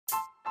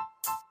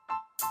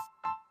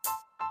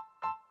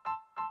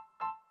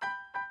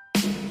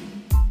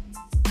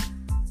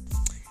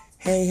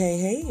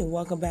Hey, and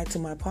welcome back to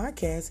my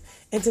podcast.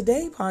 And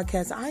today's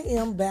podcast, I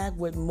am back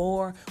with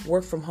more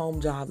work from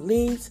home job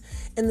leads.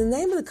 And the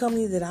name of the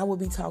company that I will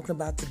be talking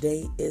about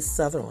today is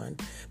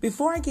Sutherland.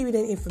 Before I give you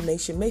that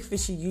information, make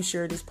sure you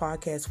share this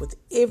podcast with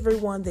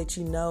everyone that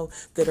you know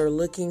that are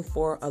looking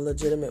for a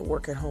legitimate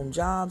work at home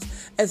jobs,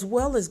 as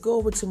well as go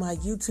over to my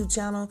YouTube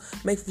channel.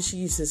 Make sure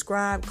you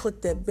subscribe,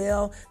 click that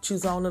bell,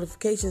 choose all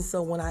notifications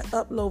so when I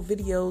upload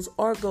videos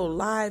or go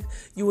live,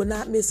 you will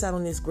not miss out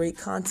on this great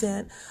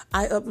content.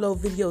 I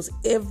upload videos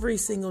every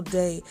single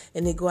day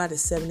and they go out at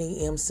 7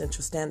 a.m.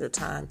 Central Standard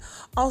Time.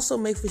 Also,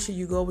 make sure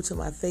you go over to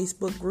my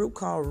Facebook group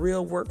called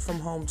Real Work From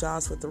Home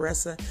Jobs with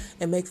Theresa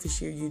and make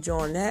sure you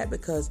join that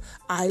because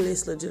I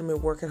list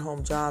legitimate work at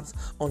home jobs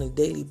on a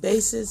daily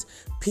basis.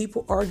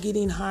 People are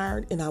getting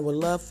hired and I would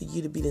love for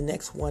you to be the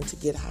next one to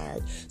get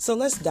hired. So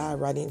let's dive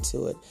right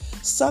into it.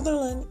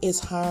 Sutherland is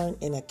hiring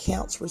an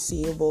accounts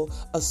receivable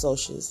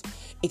associate.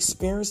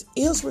 Experience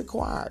is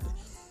required.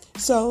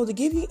 So to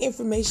give you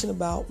information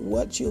about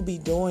what you'll be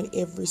doing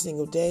every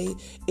single day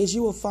is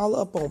you will follow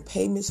up on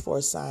payments for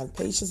assigned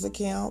patients'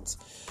 accounts.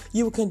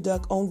 You will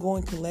conduct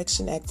ongoing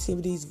collection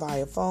activities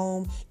via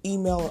phone,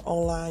 email, or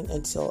online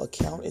until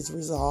account is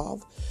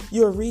resolved.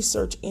 You will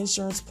research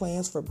insurance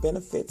plans for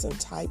benefits and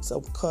types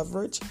of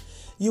coverage.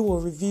 You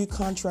will review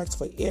contracts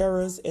for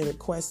errors and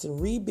requesting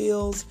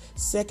rebills,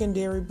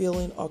 secondary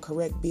billing, or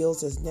correct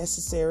bills as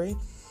necessary.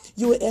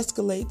 You will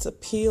escalate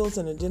appeals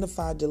and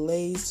identify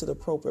delays to the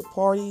appropriate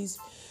parties.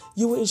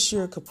 You will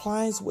ensure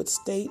compliance with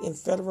state and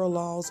federal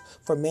laws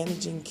for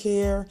managing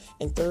care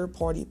and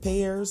third-party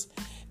payers.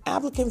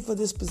 Applicant for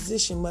this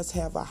position must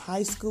have a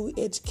high school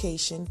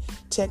education,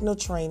 technical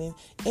training,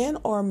 and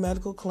or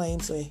medical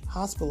claims or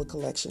hospital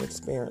collection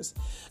experience.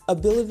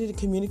 Ability to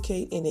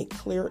communicate in a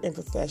clear and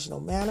professional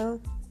manner.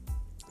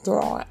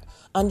 Thorough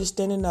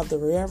understanding of the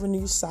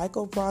revenue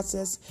cycle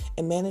process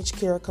and managed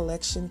care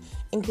collection,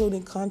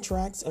 including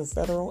contracts and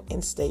federal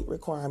and state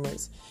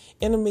requirements.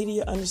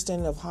 Intermediate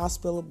understanding of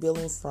hospital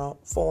billing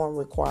form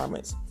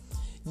requirements.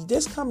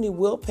 This company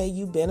will pay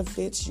you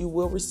benefits. You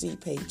will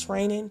receive paid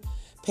training,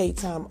 paid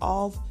time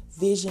off,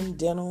 vision,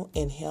 dental,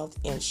 and health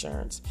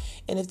insurance.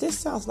 And if this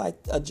sounds like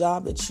a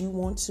job that you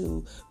want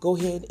to go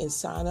ahead and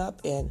sign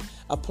up and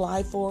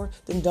apply for,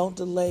 then don't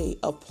delay.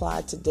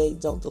 Apply today.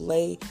 Don't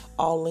delay.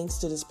 All links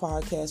to this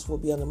podcast will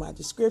be under my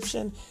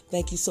description.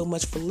 Thank you so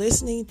much for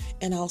listening,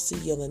 and I'll see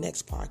you on the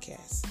next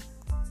podcast.